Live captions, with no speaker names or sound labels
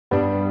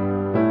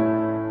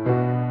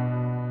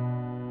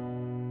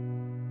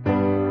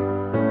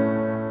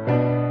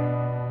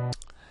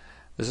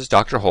This is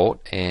Dr.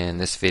 Holt. In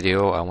this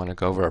video I want to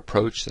go over an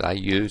approach that I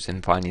use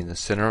in finding the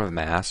center of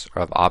mass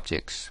or of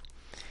objects.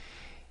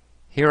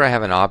 Here I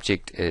have an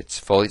object, it's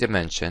fully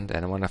dimensioned,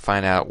 and I want to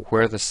find out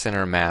where the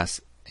center of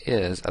mass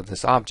is of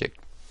this object.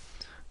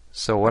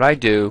 So what I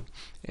do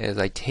is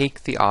I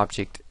take the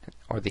object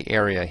or the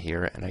area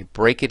here and I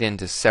break it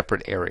into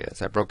separate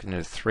areas. I broke it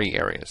into 3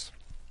 areas.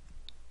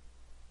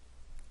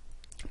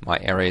 My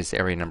area is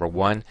area number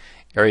 1,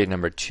 area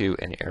number 2,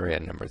 and area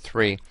number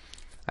 3.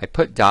 I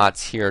put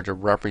dots here to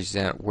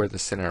represent where the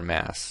center of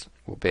mass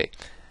will be.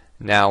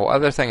 Now,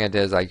 other thing I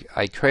did is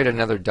I create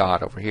another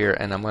dot over here,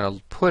 and I'm going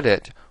to put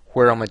it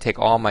where I'm going to take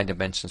all my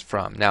dimensions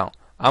from. Now,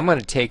 I'm going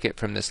to take it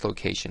from this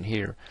location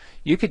here.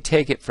 You could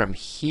take it from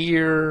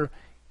here,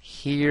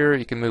 here.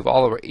 You can move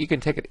all over. You can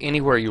take it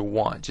anywhere you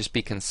want. Just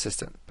be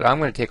consistent. But I'm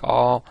going to take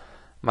all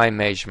my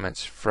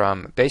measurements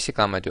from.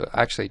 Basically, I'm going to do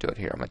it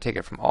here. I'm going to take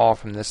it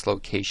from this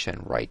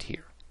location right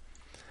here.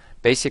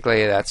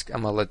 Basically, I'm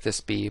going to let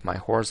this be my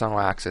horizontal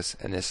axis,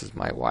 and this is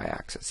my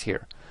y-axis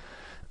here.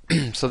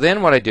 So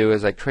then what I do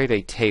is I create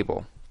a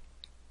table.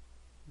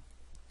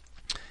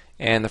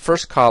 And the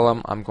first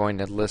column, I'm going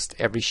to list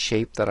every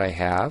shape that I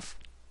have.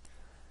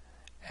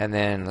 And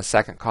then the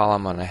second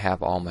column, I'm going to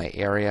have all my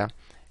area.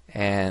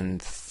 And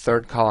the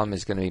third column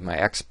is going to be my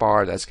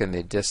x-bar. That's going to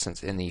be the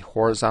distance in the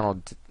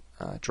horizontal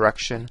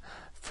direction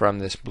from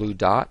this blue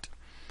dot.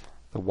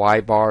 The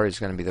y-bar is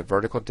going to be the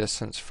vertical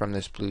distance from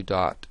this blue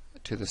dot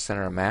to the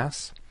center of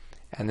mass,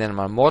 and then I'm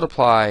going to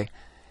multiply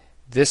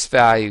this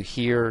value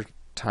here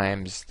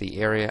times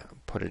the area,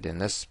 put it in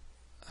this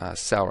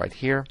cell right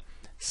here.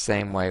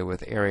 Same way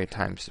with area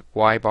times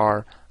y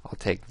bar, I'll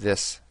take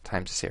this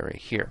times this area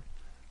here.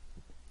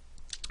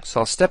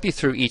 So I'll step you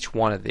through each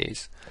one of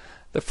these.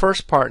 The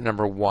first part,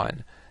 number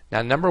 1.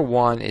 Now number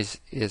 1 is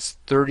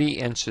 30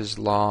 inches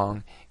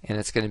long, and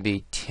it's going to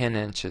be 10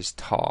 inches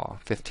tall,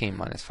 15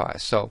 minus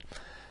 5. So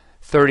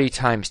 30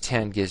 times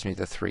 10 gives me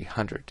the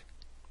 300.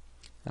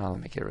 Now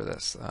let me get rid of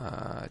this.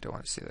 I don't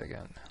want to see that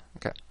again.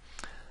 Okay.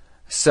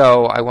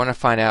 So I want to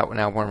find out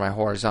now where my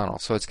horizontal.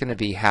 So it's going to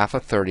be half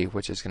of 30,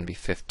 which is going to be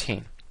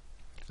 15.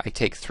 I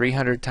take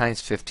 300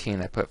 times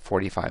 15. I put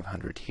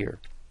 4,500 here.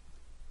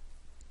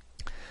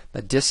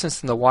 The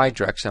distance in the y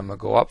direction, I'm going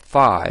to go up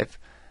 5.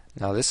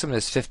 Now this one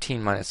is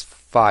 15 minus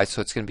 5,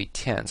 so it's going to be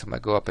 10. So I'm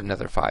going to go up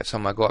another 5. So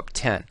I'm going to go up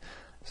 10.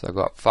 So I'll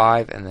go up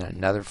 5 and then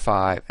another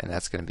 5, and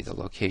that's going to be the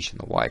location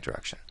in the y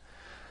direction.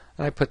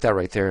 And I put that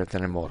right there,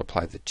 then I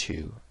multiply the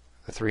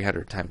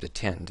 300 times the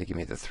 10 to give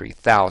me the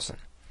 3,000.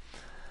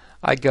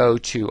 I go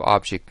to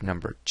object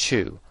number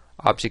 2.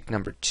 Object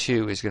number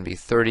 2 is going to be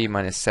 30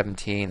 minus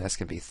 17. That's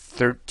going to be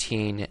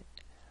 13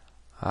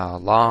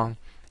 long,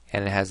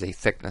 and it has a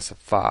thickness of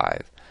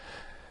 5.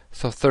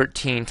 So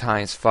 13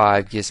 times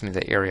 5 gives me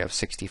the area of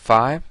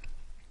 65.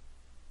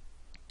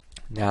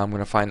 Now I'm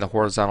going to find the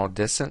horizontal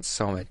distance,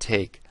 so I'm going to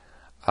take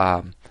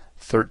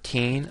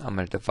 13, I'm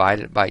going to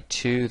divide it by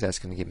 2, that's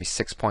going to give me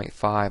 6.5,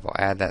 I'll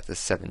add that to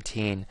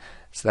 17,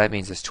 so that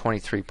means it's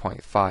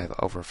 23.5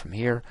 over from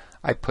here.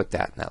 I put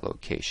that in that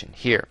location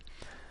here.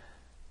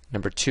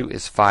 Number 2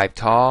 is 5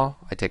 tall,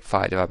 I take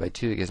 5 divided by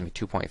 2, it gives me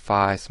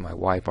 2.5, so my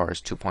y bar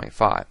is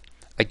 2.5.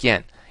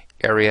 Again,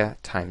 area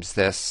times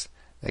this,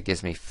 that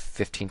gives me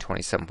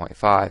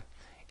 1527.5,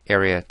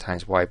 area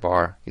times y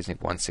bar gives me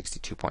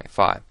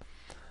 162.5.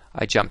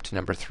 I jump to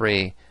number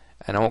 3,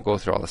 and I won't go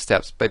through all the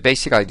steps, but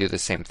basically I do the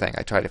same thing.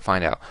 I try to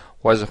find out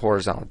what is the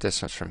horizontal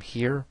distance from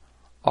here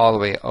all the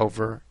way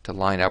over to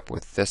line up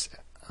with this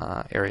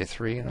area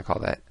 3, and I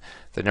call that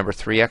the number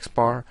 3 x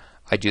bar.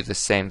 I do the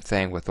same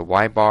thing with the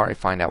y bar. I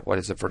find out what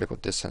is the vertical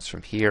distance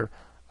from here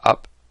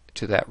up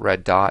to that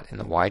red dot in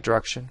the y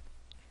direction.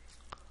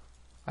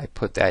 I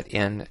put that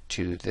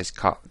into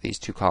these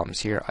 2 columns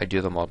here. I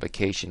do the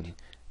multiplication.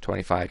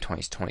 25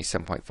 times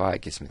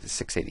 27.5 gives me the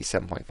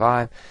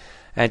 687.5.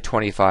 And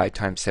 25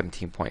 times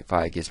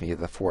 17.5 gives me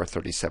the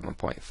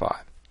 437.5.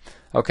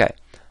 Okay,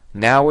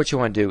 now what you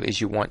want to do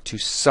is you want to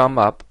sum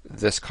up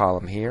this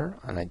column here,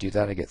 and I do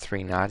that, I get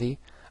 390.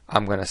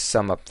 I'm going to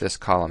sum up this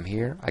column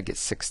here, I get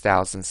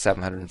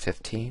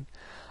 6,715.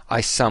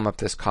 I sum up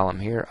this column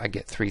here, I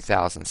get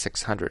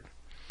 3,600.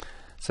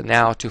 So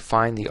now to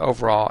find the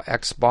overall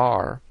x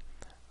bar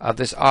of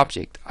this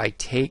object, I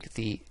take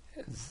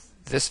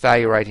this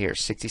value right here,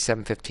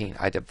 6715,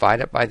 I divide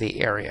it by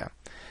the area.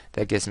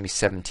 That gives me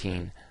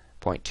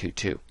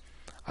 17.22.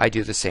 I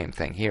do the same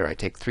thing here. I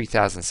take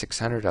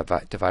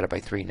 3,600 divided by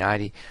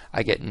 390.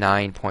 I get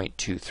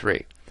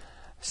 9.23.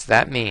 So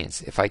that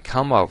means if I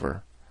come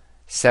over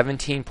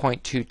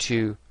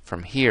 17.22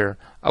 from here,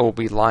 I will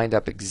be lined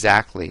up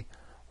exactly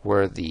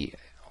where the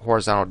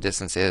horizontal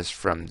distance is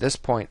from this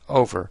point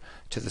over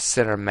to the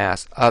center of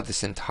mass of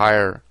this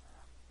entire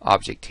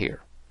object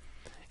here.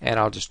 And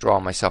I'll just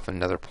draw myself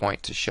another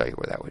point to show you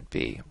where that would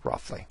be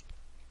roughly.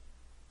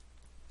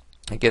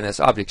 Again, this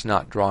object's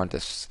not drawn to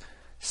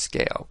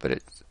scale, but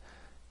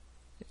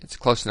it's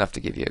close enough to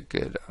give you a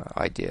good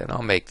idea, and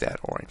I'll make that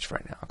orange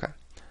right now. Okay,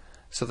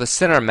 so the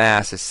center of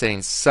mass is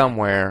sitting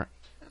somewhere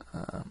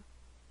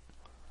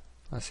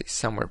let's see,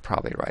 somewhere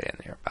probably right in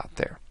there, about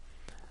there.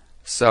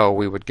 So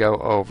we would go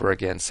over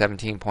again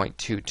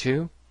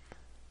 17.22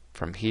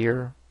 from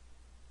here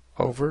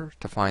over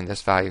to find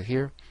this value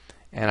here,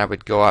 and I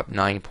would go up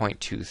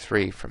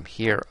 9.23 from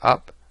here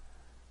up,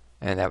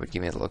 and that would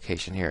give me the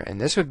location here. And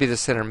this would be the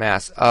center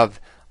mass of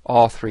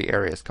all three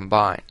areas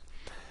combined.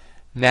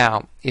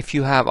 Now, if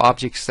you have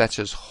objects such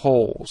as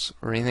holes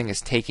or anything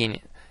that's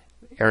taking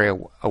area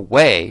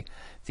away,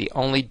 the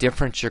only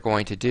difference you're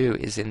going to do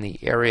is in the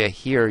area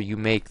here, you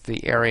make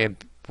the area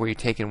where you're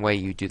taking away,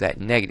 you do that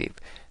negative.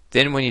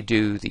 Then when you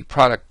do the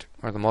product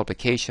or the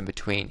multiplication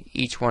between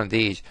each one of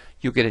these,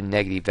 you'll get a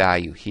negative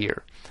value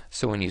here.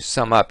 So when you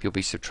sum up, you'll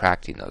be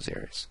subtracting those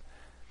areas.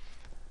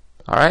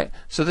 Alright,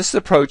 so this is the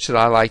approach that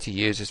I like to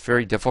use. It's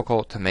very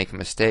difficult to make a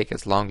mistake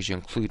as long as you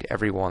include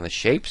every one of the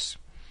shapes.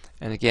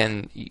 And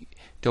again,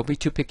 don't be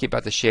too picky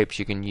about the shapes.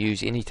 You can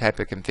use any type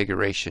of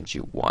configurations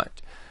you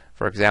want.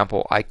 For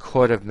example, I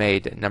could have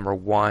made number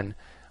 1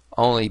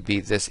 only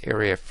be this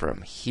area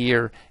from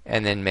here,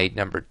 and then made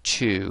number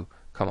 2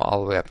 come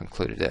all the way up and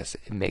included this.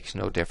 It makes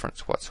no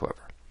difference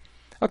whatsoever.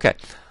 Okay,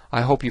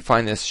 I hope you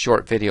find this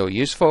short video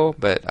useful,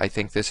 but I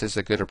think this is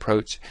a good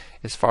approach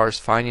as far as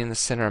finding the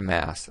center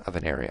mass of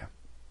an area.